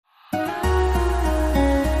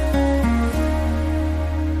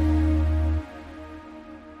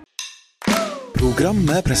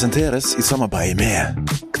Programmet presenteres i samarbeid med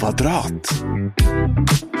Kvadrat.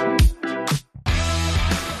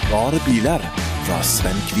 Rare biler fra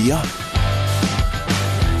Sven Kvia.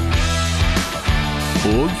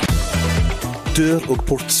 Og dør- og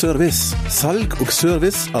portservice. Salg og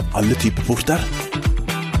service av alle typer porter.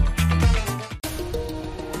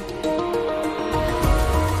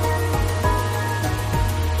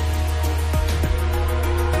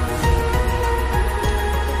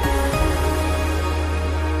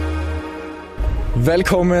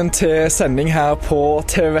 Velkommen til sending her på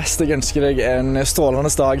TV Vest. Jeg ønsker deg en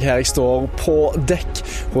strålende dag her. Jeg står på dekk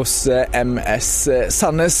hos MS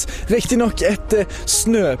Sandnes. Riktig nok et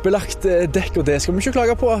snøbelagt dekk, og det skal vi ikke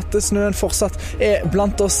klage på at snøen fortsatt er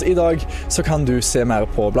blant oss i dag. Så kan du se mer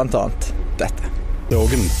på blant annet dette. Det er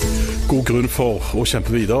også en god grunn for å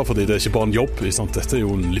kjempe videre, fordi det er ikke bare en jobb. Dette er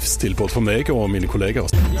jo en livsstil både for meg og mine kolleger.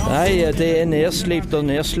 Nei, det er nedslipt og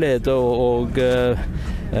nedslet og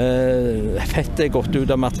fettet er gått ut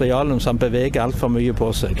av materialen, så han beveger alt for mye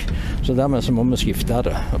på seg. Så dermed så må vi skifte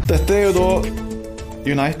det. Dette er jo da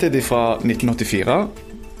United fra 1984,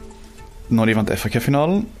 når de vant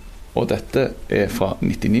FA-finalen, og dette er fra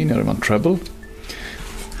 99, når de vant Treble.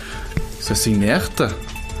 Så jeg signerte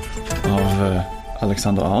av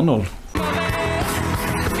Alexander Arnold.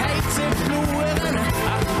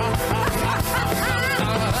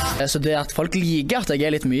 Så det at folk liker at jeg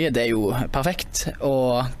er litt mye, det er jo perfekt.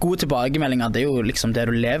 Og gode tilbakemeldinger, det er jo liksom det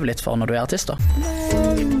du lever litt for når du er artist da.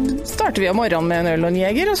 Starter vi om morgenen med en øl og en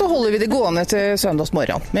jeger, og så holder vi det gående til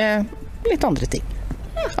søndagsmorgen med litt andre ting.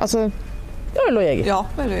 Altså, øl og jeger. Ja,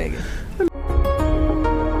 øl og jeger.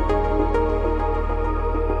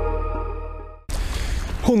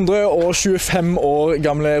 125 år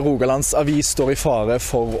gamle Rogalands avis står i fare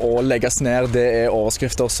for å legges ned. Det er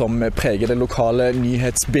overskrifter som preger det lokale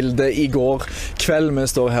nyhetsbildet i går kveld. Vi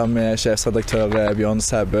står her med sjefsredaktør Bjørn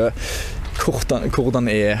Sæbø. Hvordan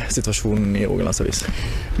er situasjonen i Rogalands avis?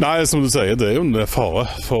 Nei, som du sier, det er jo en fare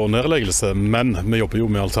for nedleggelse, men vi jobber jo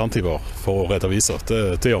med alternativer for å redde aviser.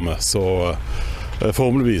 Det gjør vi, så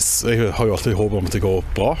forhåpentligvis. Jeg har jo alltid håpet om at det går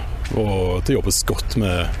bra, og det jobbes godt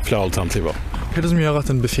med flere alternativer. Hva er det som gjør at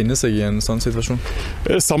en befinner seg i en sånn situasjon?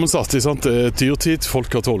 Sammensatt, sant? Det er dyrtid,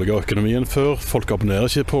 folk har dårligere økonomi enn før, folk abonnerer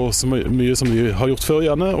ikke på så mye som de har gjort før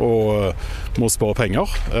gjerne, og må spare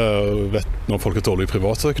penger. Når folk har dårlig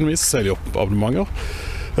privatøkonomi, så selger de opp abonnementer.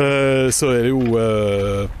 Så er det jo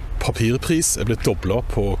papirpris er blitt doblet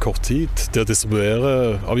på kort tid. Det å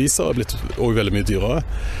distribuere aviser er blitt også veldig mye dyrere.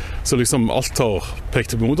 Så liksom alt har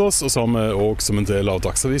pekt mot oss, og så har vi også som en del av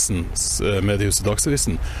Dagsavisen, mediehuset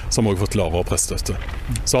Dagsavisen, så har vi også fått lavere pressestøtte.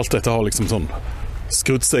 Så alt dette har liksom sånn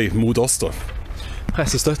skrudd seg mot oss da.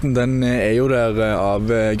 Pressestøtten, den er jo der av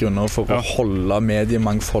grunner for å holde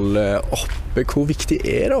mediemangfoldet oppe. Hvor viktig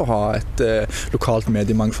er det å ha et lokalt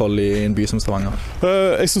mediemangfold i en by som Stavanger?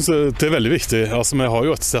 Jeg synes det er veldig viktig. Altså, vi har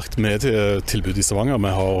jo et sterkt medietilbud i Stavanger.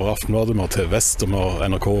 Vi har Aftenbladet, vi har TV Vest, og vi har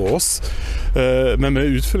NRK og oss. Men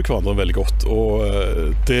vi utfyller hverandre veldig godt. Og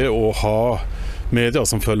det å ha medier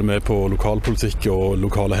som følger med på lokalpolitikk og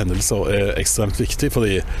lokale hendelser er ekstremt viktig,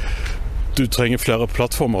 fordi du trenger flere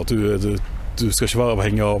plattformer. Du skal ikke være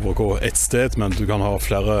avhengig av å gå et sted, men du kan ha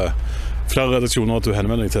flere redaksjoner at du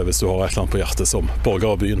henvender deg til hvis du har et eller annet på hjertet som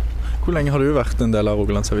borger av byen. Hvor lenge har du vært en del av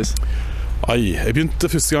Rogalands avis? Jeg begynte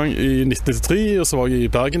første gang i 1993, og så var jeg i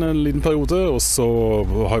Bergen en liten periode, og så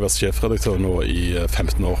har jeg vært sjefredaktør nå i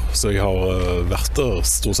 15 år. Så jeg har vært der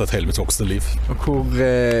stort sett hele mitt voksne liv. Og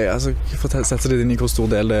setter det inn i hvor stor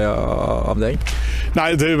del det er av deg? Nei,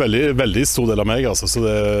 det er jo veldig, veldig stor del av meg, altså. Så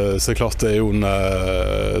det er klart det er jo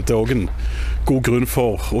det er også en god grunn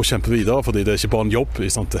for å kjempe videre, fordi det er ikke bare en jobb.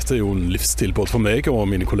 Dette er jo en livsstil både for meg og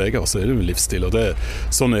mine kolleger, så er det jo en livsstil. Og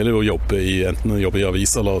sånn er det jo å jobbe enten jobbe i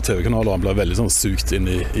avis eller TV-kanaler. Han blir veldig sånn sugt inn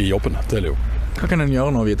i jobben. Det er det jo. Hva kan en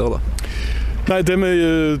gjøre nå videre da? Nei, det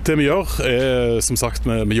vi gjør er, som sagt,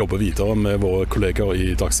 vi jobber videre med våre kolleger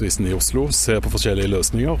i Dagsavisen i Oslo, ser på forskjellige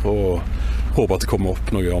løsninger og håper at det kommer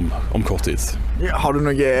opp noe om kort tid. Ja, har du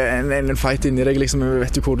en fight inni deg, liksom?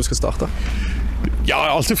 Vet du hvor du skal starte? Ja,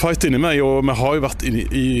 jeg har alltid fight inni meg, og vi har jo vært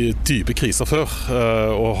i dype kriser før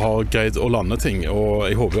og har greid å lande ting, og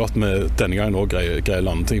jeg håper jo at vi denne gangen også greier å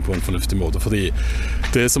lande ting på en fornuftig måte, fordi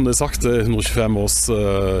det som det er sagt, det er 125 års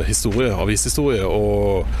avishistorie,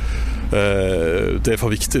 og det er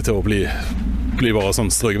for viktig til å bli bare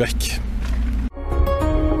sånn strøk vekk.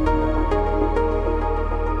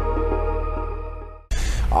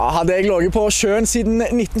 Hadde jeg ligget på sjøen siden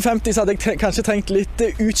 1950, så hadde jeg kanskje trengt litt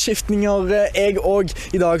utskiftninger jeg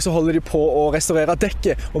også. I dag så holder de på å restaurere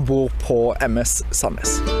dekket og bor på MS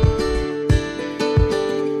Sandnes.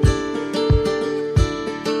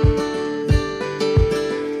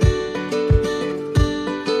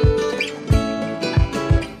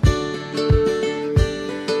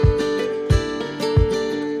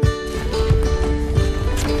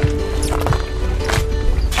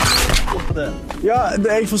 Ja,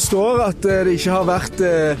 jeg forstår at det ikke har vært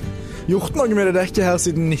gjort noe med det dekket her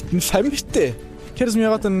siden 1950. Hva det som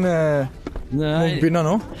gjør at den må begynne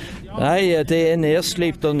nå? Nei, det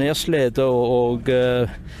nedslipt og nedsledet og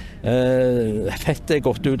fettet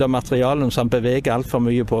gått ut av materialen så han beveger alt for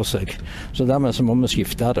mye på seg. Så dermed så må vi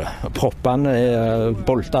skifte det. Proppene,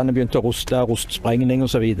 boltene begynte å ruste, rustsprengning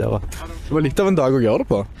og så videre. Det var litt av en dag å gjøre det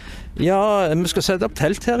på. Ja, vi skal sette opp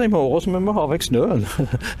telt her i morgen, så vi må ha vekk snøen.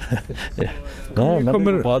 Men det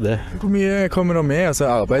går bra det. Hvor mye kommer det med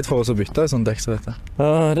arbeid for oss å bytte sånn dekk som dette?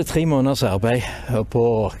 Det 3 måneders arbeid på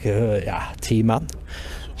 10 mann.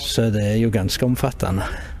 Så det jo ganske omfattende.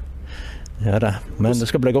 Ja da, men det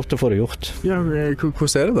skal bli godt å få det gjort. Ja, hvordan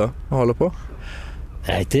det da, å holde på?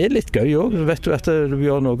 Nei, det litt gøy også. Vet du at du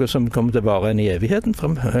gjør noe som kommer til å vare i evigheten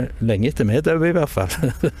frem, lenge etter med det i hvert fall.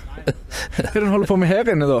 Hva den holder på med her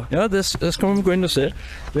inne da? Ja, det skal vi gå inn og se.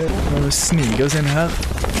 Vi sniker oss inn her.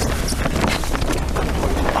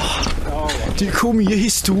 Hvor mye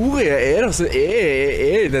historie det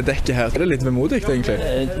i det dekket her? Det litt vemodig egentlig?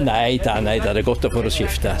 Nei, det er godt å få det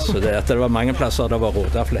skiftet. Så det var mange plasser det var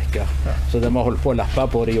råda flekker. Så det må holde på å lappe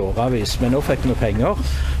på det i årevis. Men nå fikk vi penger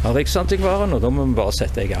av Riksantikvaren, og da må vi bare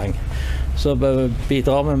sette i gang. Så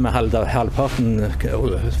bidrar vi med halvparten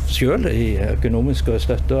selv i økonomisk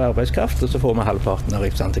støtte og arbeidskraft, og så får vi halvparten av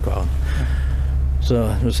Riksantikvaren. Så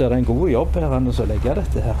nå ser det en god jobb her å legge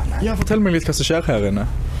dette her. Ja, fortell meg litt hva som skjer her inne.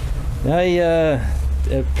 Nei,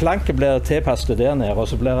 planket blir tilpasset der nede, og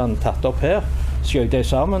så blir han tatt opp her, skjøytet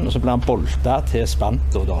sammen, og så blir han boltet til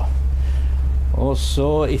spantet da. Og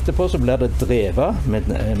så etterpå så blir det drevet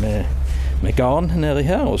med garn nedi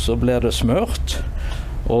her, og så blir det smørt,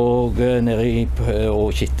 og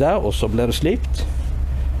kittet, og så blir det slipt.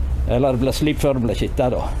 Eller det blir slipt før det blir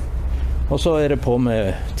kittet da. Og så det på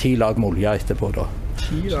med 10 lag med olje etterpå da.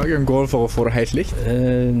 10 lag går for å få det helt likt?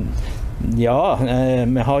 Ja,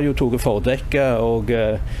 vi har jo tatt fordekket, og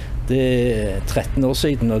det 13 år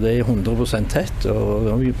siden, og det 100% tett, og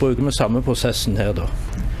vi bruker med samme prosessen her da.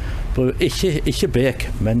 Ikke bek,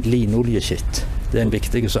 men linoljeskitt. Det en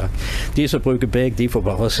viktig sak. De som bruker bek, de får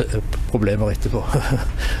bare problemer etterpå.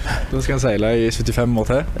 Da skal han seile i 75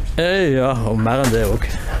 år til? Ja, og mer enn det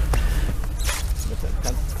også.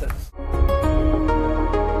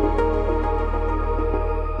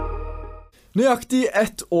 Nøyaktig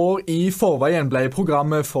 1 år i forveien ble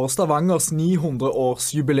programmet for Stavangers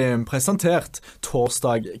 900-årsjubileum presentert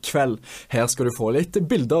torsdag kveld. Her skal du få litt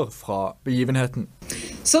bilder fra begivenheten.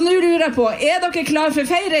 Så nå lurer jeg på, dere klar for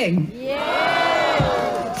feiring?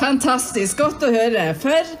 Yeah! Fantastisk, godt å høre,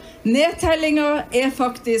 for nedtellingen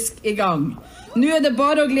faktisk i gang. Nå det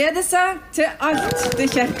bare å glede seg til alt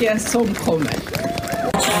det kjekke som kommer.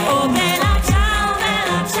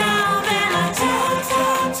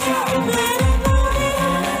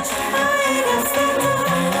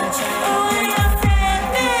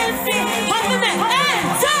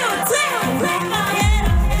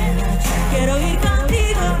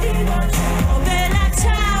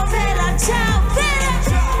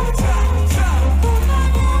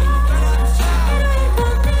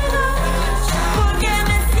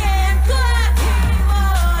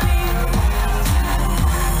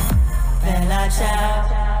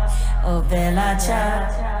 Bella ciao,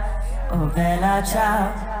 oh bella ciao,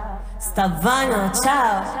 Stavanger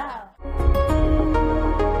ciao.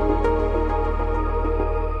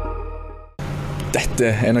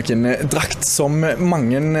 Dette nok en drakt som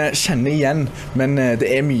mange kjenner igjen, men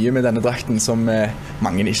det mye med denne drakten som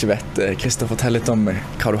mange ikke vet. Christer, fortell litt om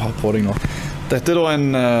hva du har på deg nå. Dette da en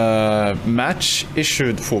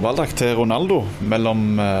match-issued fotballdrakt til Ronaldo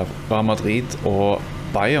mellom Real Madrid og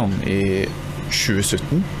Bayern i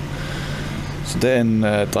 2017. Så det en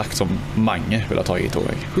drakt som mange vil ha tag i, tror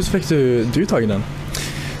jeg. Hvordan fikk du tag i den?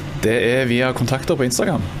 Det via kontakter på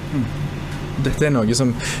Instagram. Dette noe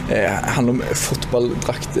som handler om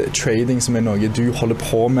fotballdrakt-trading, som noe du holder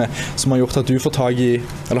på med, som har gjort at du får tag i,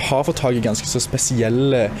 eller har fått tag i ganske så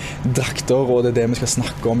spesielle drakter, og det det vi skal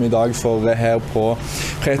snakke om i dag, for her på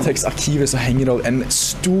Fretex-arkivet så henger det en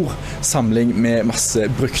stor samling med masse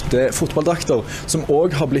brukte fotballdrakter, som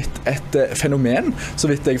også har blitt et fenomen, så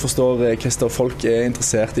vidt jeg forstår, Christer. Folk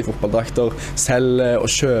interessert i fotballdrakter, selger og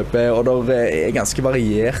kjøper, og det ganske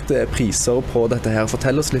varierte priser på dette her.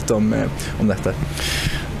 Fortell oss litt om dette.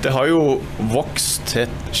 Det har jo vokst til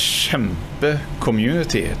et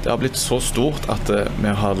kjempe-community. Det har blitt så stort at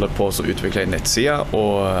vi holder på å utvikle en nettside,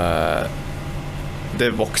 og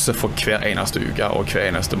det vokser for hver eneste uke og hver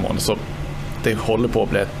eneste måned. Så det holder på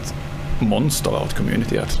å bli et monster av et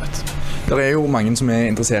community, rett og slett. Det er jo mange som er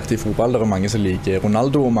interessert i fotball, det er mange som liker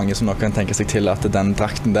Ronaldo, og mange som nok kan tenke seg til at den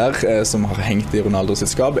drakten der, som har hengt i Ronaldos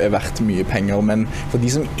sitt skap, er verdt mye penger. Men for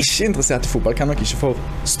de som ikke er interessert i fotball, kan nok ikke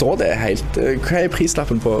forstå det helt. Hva er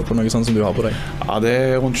prislappen på noe sånt som du har på deg? Ja, det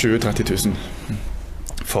er rundt 20-30 000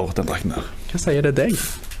 for den drakten der. Hva sier det deg?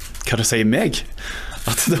 Hva det sier meg?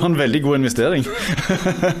 At det var en veldig god investering.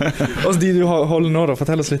 Og de du holder nå da,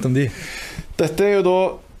 fortell oss litt om de. Dette er jo da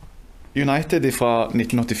United fra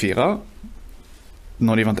 1984,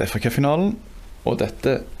 når de vant FA-finalen, og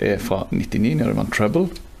dette er fra 99, når de vant treble.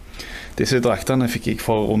 Disse draktene fikk jeg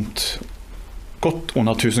for rundt godt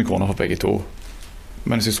under 1000 kroner for begge to.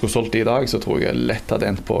 Men hvis jeg skulle solgt de i dag, så tror jeg lett hadde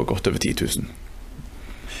endt på godt over 10 000.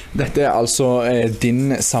 Dette er altså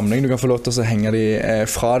din samling. Du kan få lov til å henge de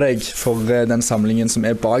fra deg, for den samlingen som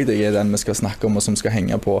er bak deg er den vi skal snakke om, og som skal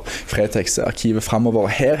henge på Fretex-arkivet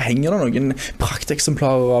fremover. Her henger det noen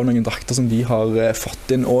prakteksemplarer av noen drakter som de har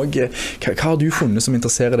fått inn. Og hva har du funnet som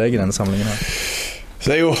interesserer deg i denne samlingen her?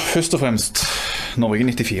 Så det er jo først og fremst Norge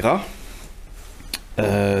 94.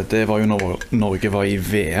 Det var jo når Norge var i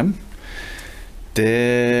VM. Det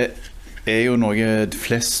er jo noe de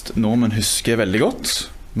flest nordmenn husker veldig godt.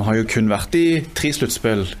 Vi har jo kun vært i 3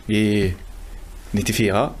 sluttspill i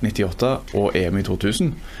 94, 98 og EM i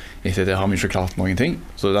 2000. Etter det har vi ikke klart noen ting,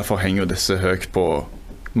 så derfor henger jo disse høyt på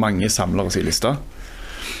mange samlere sin liste.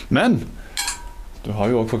 Men du har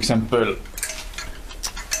jo også for eksempel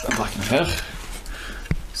den drakten her,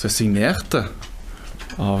 som er signerte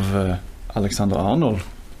av Alexander Arnold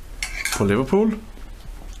på Liverpool.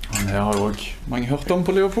 Han her har jo også mange hørt om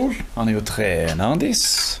på Liverpool. Han er jo treneren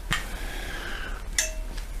deres.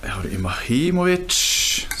 Her har du Ibrahimovic,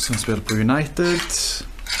 som spiller på United.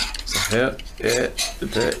 Så her er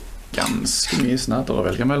det ganske mye snadder å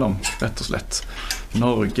velge mellom, rett og slett.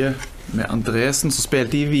 Norge med Andresen, som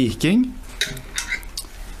spilte i Viking.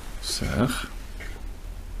 Se her.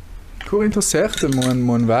 Hvor interessert må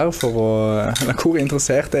en være for å... Eller hvor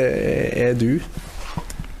interessert er du?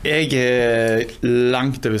 Jeg er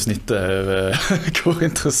langt over snittet hvor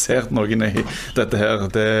interessert noen er i dette her.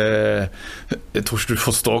 Jeg tror ikke du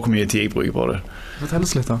forstår hvor mye tid jeg bruker på det. Fortell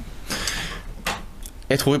oss litt da.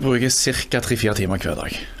 Jeg tror jeg bruker cirka 3-4 timer hver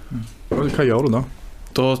dag. Hva gjør du da?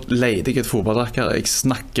 Da leter jeg et fotballdrakker, jeg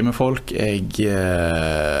snakker med folk, jeg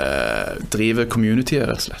driver community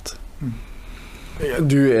rett og slett.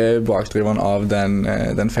 Du er bakdriveren av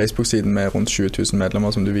den Facebook-siden med rundt 20 000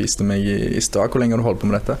 medlemmer som du viste meg i stad. Hvor lenge har du holdt på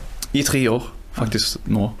med dette? I 3 år, faktisk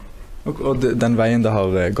nå. Og den veien det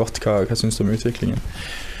har gått, hva synes du om utviklingen?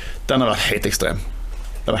 Den har vært helt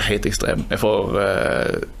ekstrem. Jeg får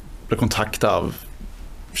bli kontaktet av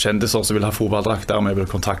kjendiser som vil ha fotballdrakter, vi blir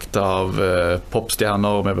kontaktet av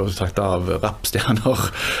popstjerner, vi blir kontaktet av rapstjerner.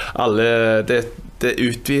 Alle, det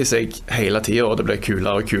utvider seg hele tiden, og det blir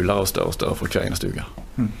kulere og kulere og større for hver eneste uke.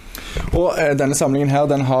 Og denne samlingen her,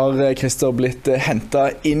 den har Christer blitt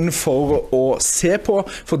hentet inn for å se på,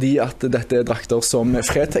 fordi at dette er drakter som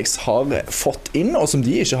Fretex har fått inn, og som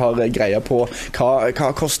de ikke har greie på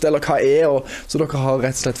hva koster eller hva er, og så dere har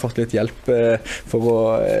rett og slett fått litt hjelp for å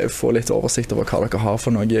få litt oversikt over hva dere har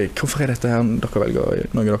for noe. Hvorfor er dette her noe dere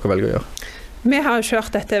velger å gjøre? Vi har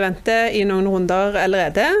kjørt dette eventet i noen runder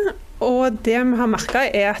allerede, og det vi har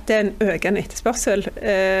merket er at det er en økende etterspørsel.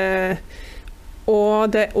 Og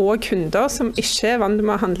det er også kunder som ikke er vant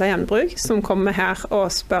med å handle gjenbruk, som kommer her og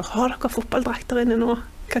spør, har dere fotballdrakter inne nå?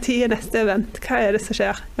 Hva tid er neste event? Hva er det som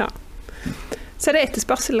skjer? Ja. Så det er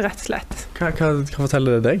etterspørsel rett og slett. Hva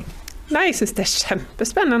forteller det deg? Nei, jeg synes det er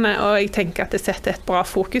kjempespennende, og jeg tenker at det setter et bra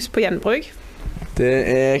fokus på gjenbruk. Det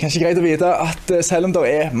er kanskje greit å vite at selv om det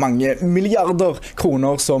er mange milliarder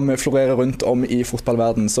kroner som florerer rundt om i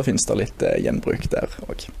fotballverden, så finnes det litt gjenbruk der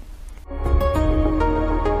også.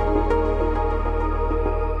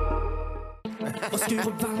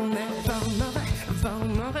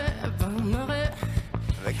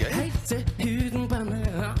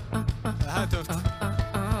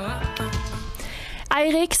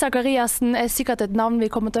 Eirik Zakariassen er sikkert et navn vi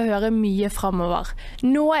kommer til å høre mye fremover.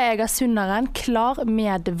 Nå er Egersunderen klar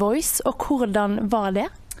med The Voice, og hvordan var det?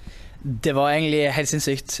 Det var egentlig helt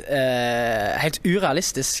sinnssykt. Helt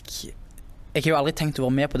urealistisk. Jeg har jo aldri tenkt å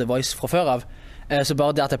være med på The Voice fra før av, så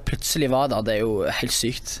bare det at jeg plutselig var der, det er jo helt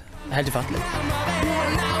sykt. Helt ufattelig.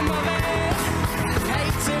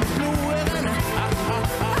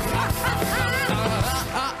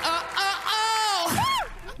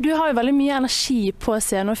 Du har jo veldig mye energi på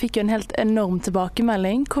scenen og fikk jo en helt enorm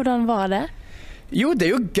tilbakemelding. Hvordan var det? Jo, det er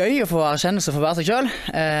jo gøy å få erkjennelse for å være seg selv.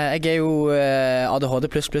 Jeg er jo ADHD+++,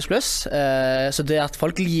 så det at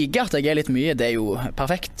folk liker at jeg er litt mye, det er jo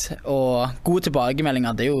perfekt. Og gode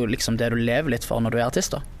tilbakemeldinger, det er jo liksom det du lever litt for når du er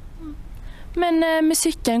artist da. Men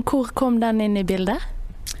musikken, hvor kom den inn i bildet?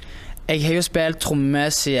 Jeg har jo spilt tromme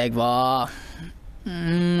siden jeg var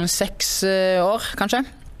 6 år, kanskje.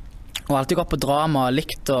 Og alltid gått på drama,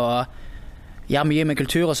 likt å gjøre mye med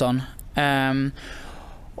kultur og sånn.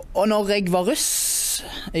 Og når jeg var russ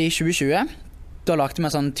i 2020, da lagde vi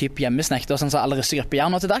en sånn type hjemmesnekt, sånn som alle russegrupper gjør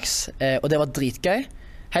nå til dags, og det var dritgøy.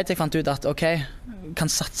 Helt til jeg fant ut at ok,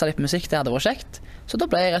 kan satse litt på musikk, det hadde vært kjekt. Så da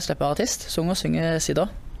ble jeg rett og slett bare artist, synge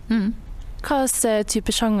siden. Hva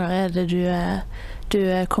type sjanger er det du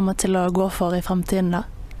kommer til å gå for i fremtiden da?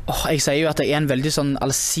 Jeg sier jo at jeg er en veldig sånn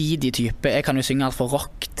allsidig type. Jeg kan jo synge alt fra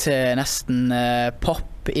rock til nesten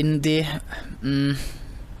pop, indie.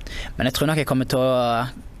 Men jeg tror nok jeg kommer til å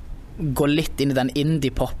gå litt inn i den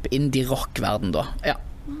indie-pop, indie-rock-verden da. Ja.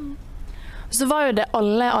 Så var jo det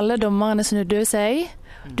alle dommerne snudde seg.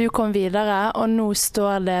 Du kom videre, og nå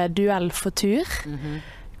står det duell for tur.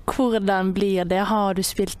 Hvordan blir det? Har du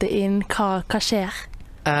spilt det inn? Hva skjer?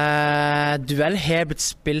 Duell har blitt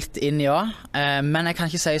spilt inn, ja. Men jeg kan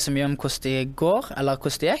ikke si så mye om hvordan det går, eller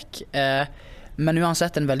hvordan det gikk. Men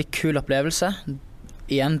uansett en veldig kul opplevelse.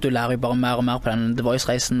 Igjen, du lærer jo bare mer og mer på den The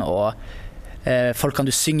Voice-reisen, og folk kan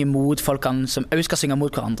du synge mot, folk som også skal synge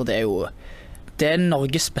mot hverandre. Det er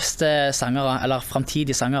Norges beste sangere, eller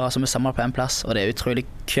fremtidige sangere som er samlet på en plass, og det er utrolig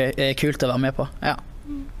kult å være med på. Ja.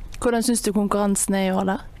 Hvordan synes du konkurransen er i år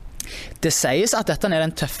da? Det sies at dette er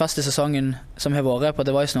den tøffeste sesongen som har vært på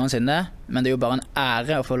The Voice noensinne, men det er jo bare en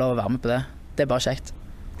ære å få lov å være med på det. Det er bare kjekt.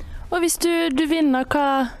 Og hvis du vinner,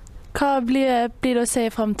 hva blir det å se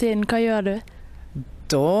i fremtiden? Hva gjør du?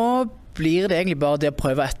 Da blir det egentlig bare det å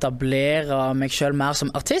prøve å etablere meg selv mer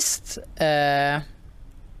som artist,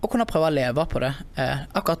 og kunne prøve å leve på det.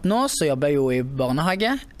 Akkurat nå så jobber jeg jo i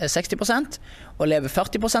barnehage 60%, og lever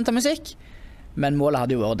 40% av musikk, men målet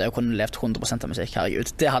hadde jo vært det å kunne leve 100% av musikk.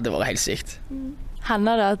 Herregud, det hadde vært helt sykt.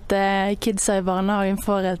 Hender det at kidsa i barnehagen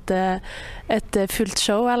får et fullt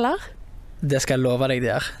show, eller? Det skal jeg love deg de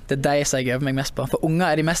gjør. Det er de som jeg øver meg mest på. For unger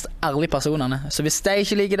er de mest ærlige personene. Så hvis de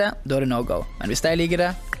ikke liker det, da er det no-go. Men hvis de liker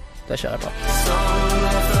det, da kjører jeg på.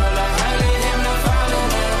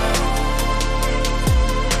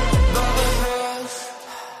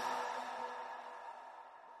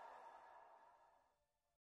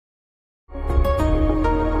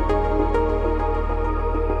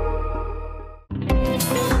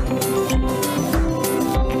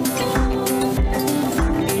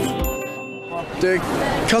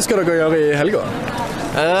 Hva skal dere gjøre i helga?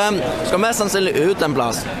 Skal mest sannsynlig ut en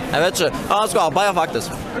plass. Jeg vet ikke. Jeg skal arbeide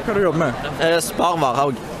faktisk. Hva du jobber med? Spar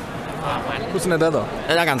Varhaug. Hvordan er det da?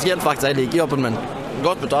 Det er ganske helt faktisk. Jeg liker jobben min.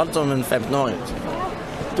 Godt betalt som en 15-åring.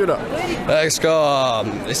 Du da? Jeg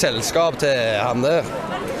skal i selskap til han der.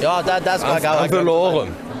 Ja, det skal jeg. Han fyller året.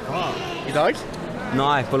 I dag?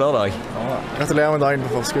 Nei, på lørdag. Gratulerer med dagen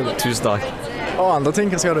på forskudd. Tusen takk. Og andre ting,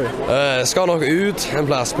 hva skal du? Skal nok ut en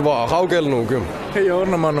plass på Varhaug eller noe. Hva gjør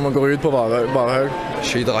du når man går ut på Varhaug?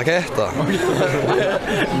 Skyter raketter.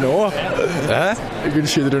 Nå? Hæ?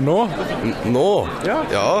 Skyter du nå? Nå? Ja.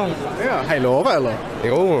 Ja. Hele året, eller?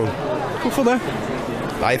 Jo. Hvorfor det?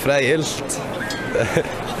 Nei, for det er gildt.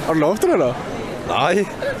 Har du lov til det da? Nei.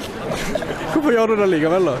 Hvorfor gjør du det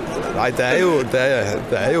likevel da? Nei, det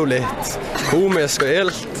er jo litt komisk og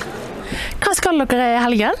gildt. Hva skal dere i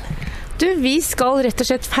helgen? Du, vi skal rett og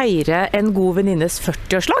slett feire en god venninnes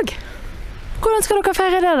 40-årslag. Hvordan skal dere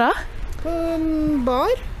feire det da? På en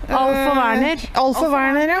bar. Alfa Werner. Alfa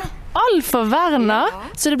Werner, ja. Alfa Werner?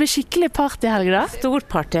 Ja. Så det blir skikkelig partyhelg da? Stort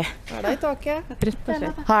party. Har deg i taket. Rett og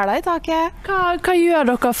slett. Har deg i taket. Hva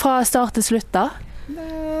gjør dere fra start til slutt da?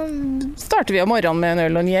 Starter vi om morgenen med en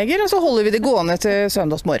øl og en jeger, og så holder vi det gående til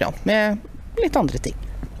søndagsmorgen med litt andre ting.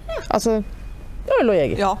 Altså, øl og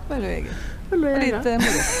jeger. Ja, øl og jeger.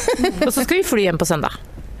 Og så skal vi fly hjem på søndag.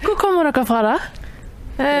 Hvor kommer dere fra da?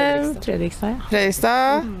 Fredrikstad, ja.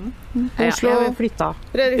 Fredrikstad, Oslo. Ja, flytta.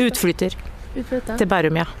 Utflytter til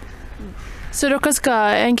Bærum, ja. Så dere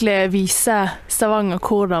skal egentlig vise Stavanger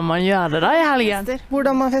hvordan man gjør det da i helgen?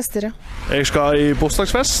 Hvordan man fester, ja. Jeg skal i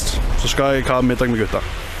bursdagsfest, så skal jeg ha middag med gutta.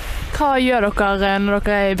 Hva gjør dere når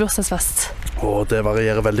dere er i bursdagsfest? Det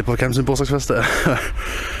varierer veldig på hvem sin bursdagsfest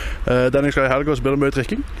er. Den jeg skal i helgen, så blir det mye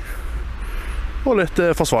drikking. Og litt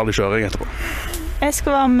forsvarlig kjøring etterpå. Jeg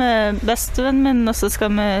skal være med bestevennen min, og så skal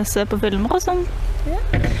vi se på filmer og sånn. Ja.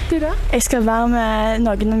 Du da? Jeg skal være med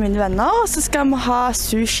noen av mine venner, og så skal vi ha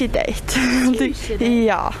sushi-date. Sushi-date?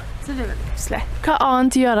 Ja. Så det er veldig koselig. Hva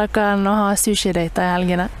annet gjør dere enn å ha sushi-date i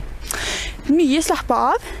helgene? Mye slappe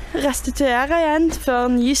av, restituere igjen før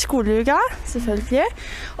ny skoleuke, selvfølgelig.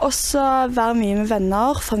 Og så være mye med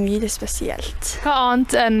venner, familie spesielt. Hva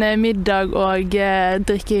annet enn middag og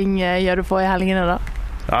drikking gjør du på i helgene da?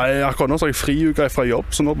 Akkurat nå så har jeg friuke fra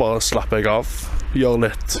jobb, så nå bare slapper jeg av. Gjør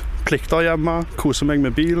litt plikter hjemme, koser meg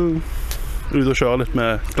med bilen, ut og kjøre litt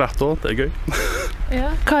med glatter, det er gøy.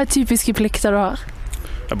 Ja. Hva typiske plikter du har?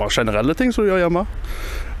 Det er bare generelle ting som du gjør hjemme.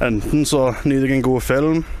 Enten så nyter jeg en god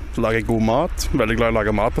film, lager jeg god mat, veldig glad i å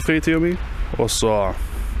lage mat på fritiden min, og så,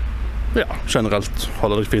 generelt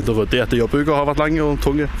holder det fint og ryddig etter jobbuka har vært lange og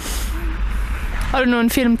tunge. Har du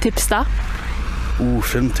noen filmtips da?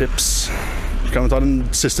 Filmtips. Kan vi ta den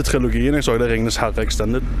siste trilogien jeg så, det er Ringenes Herre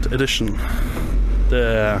Extended Edition. Det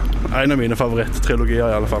er en av mine favoritt-trilogier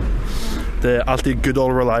i alle fall. Det er alltid good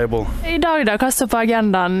old reliable. I dag da, hva står på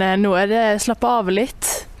agendaen nå? Er det slappe av litt?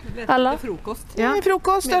 Eller? Frokost. Ja.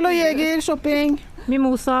 Frokost, øl og jeger, shopping.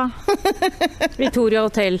 Mimosa. Victoria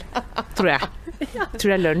Hotel, tror jeg. Tror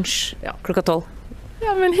det er lunsj, klokka 12.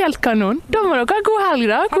 Ja, men helt kanon. Da må dere ha god helg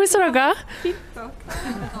da. Koser dere. Fint, takk.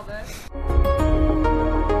 Ha det.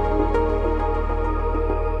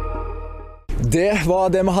 Det var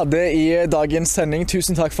det vi hadde i dagens sending.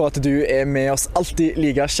 Tusen takk for at du er med oss. Alltid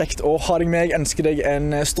like kjekt å ha deg med. Jeg ønsker deg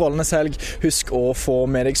en strålende helg. Husk å få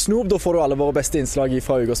med deg snop. Da får du alle våre beste innslag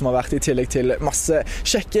fra uka som har vært, i tillegg til masse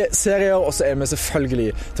kjekke serier. Og så er vi selvfølgelig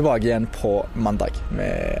tilbake igjen på mandag. Vi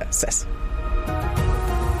ses.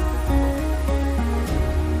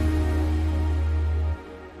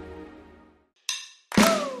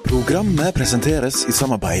 Programmet presenteres i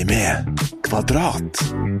samarbeid med Kvadrat.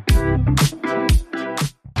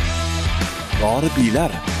 Bare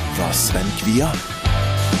biler fra Sven Kvia.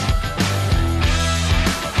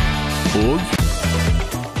 Og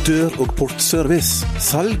dør- og portservice.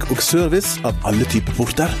 Salg og service av alle typer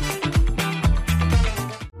porter.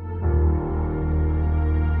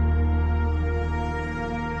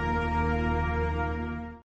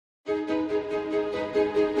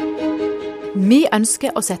 Vi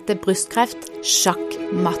ønsker å sette brystkreft sjakk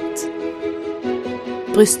matt.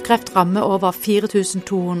 Brystkreft rammer over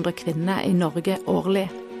 4200 kvinner i Norge årlig.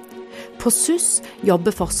 På SUS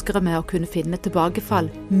jobber forskere med å kunne finne tilbakefall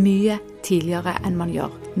mye tidligere enn man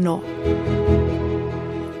gjør nå.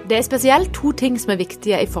 Det er spesielt 2 ting som er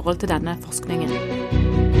viktige i forhold til denne forskningen.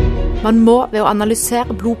 Man må ved å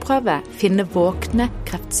analysere blodprøver finne våkne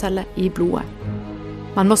kreftceller i blodet.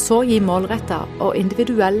 Man må så gi målrettet og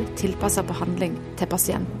individuell tilpasset behandling til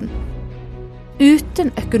pasienten. Uten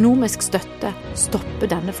økonomisk støtte stopper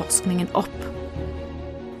denne forskningen opp.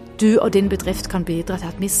 Du og din bedrift kan bidra til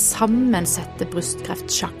at vi sammen setter brystkreft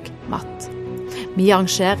sjakk matt. Vi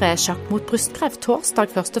arrangerer sjakk mot brystkreft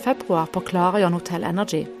torsdag 1. februar på Clarion Hotel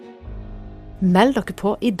Energy. Meld dere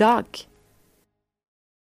på i dag.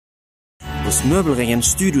 Hos Møbelringen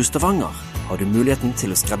Studio Stavanger har du muligheten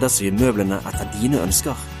til å skreddersy møblene etter dine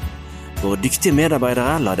ønsker. Våre dyktige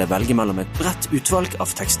medarbeidere lar deg velge mellom et bredt utvalg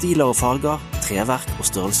av tekstiler og farger, treverk og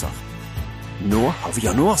størrelser. Nå har vi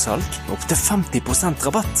januarsalg med opp til 50%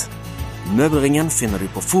 rabatt. Møbelringen finner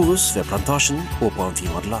du på Forus ved Plantasjen og på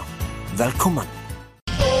Amfimadla. Velkommen!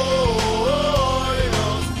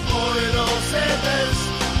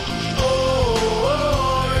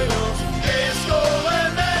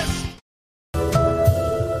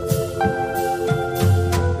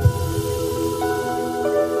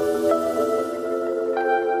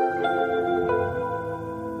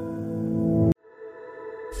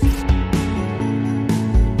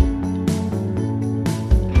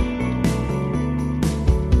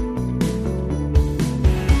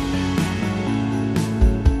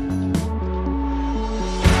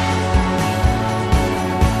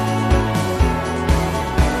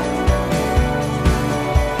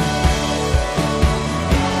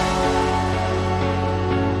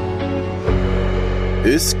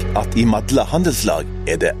 Husk at i Madla handelslag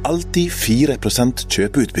er det alltid 4%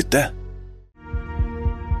 kjøpeutbytte.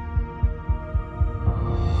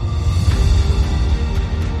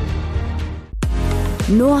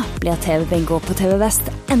 Nå blir TV-bingo på TV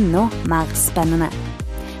Vest enda mer spennende.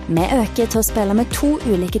 Vi øker til å spille med 2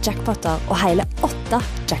 ulike jackpotter og hele 8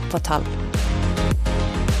 jackpot-tall.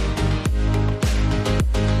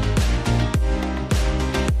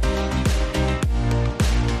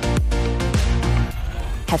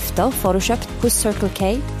 Hefter får du kjøpt hos Circle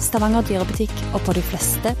K, Stavanger dyrebutikk og på de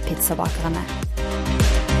fleste pizzabakerne.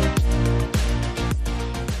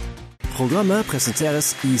 Programmet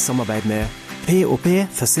presenteres i samarbeid med P&P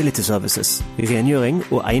Facility Services, rengjøring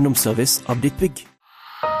og eiendomsservice av ditt bygg.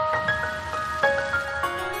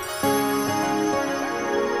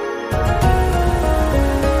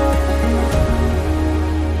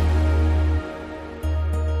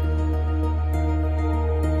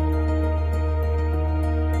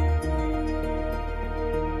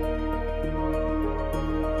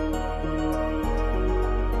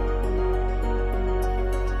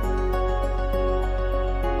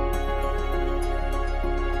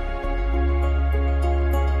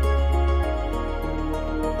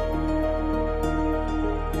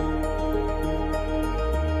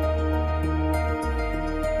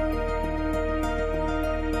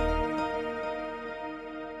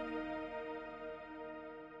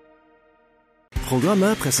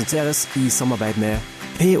 Programmet presenteres i samarbeid med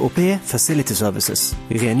P&P Facility Services,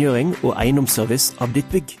 rengjøring og eiendomsservice av ditt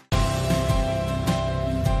bygg.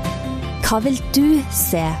 Hva vil du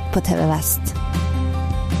se på TV Vest?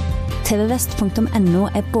 tvvest.no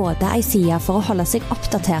både en side for å holde seg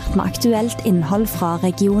oppdatert med aktuelt innhold fra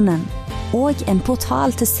regionen, og en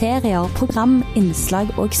portal til serier, program,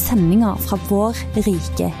 innslag og sendinger fra vår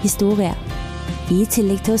rike historie. I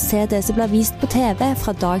tillegg til å se det som blir vist på TV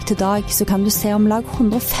fra dag til dag, så kan du se om lag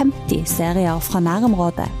 150 serier fra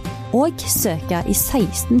nærområdet, og søke i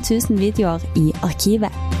 16 000 videoer i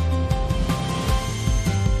arkivet.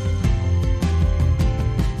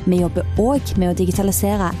 Vi jobber også med å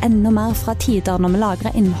digitalisere enda mer fra tider når vi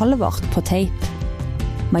lagrer innholdet vårt på tape.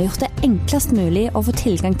 Vi har gjort det enklest mulig å få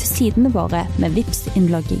tilgang til sidene våre med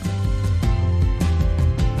Vipps-innlogging.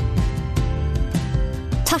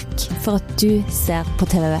 Takk for at du ser på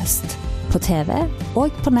TV Vest, på TV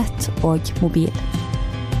og på nett og mobil.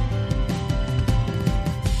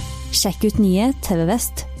 Sjekk ut nye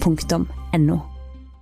tvvest.no.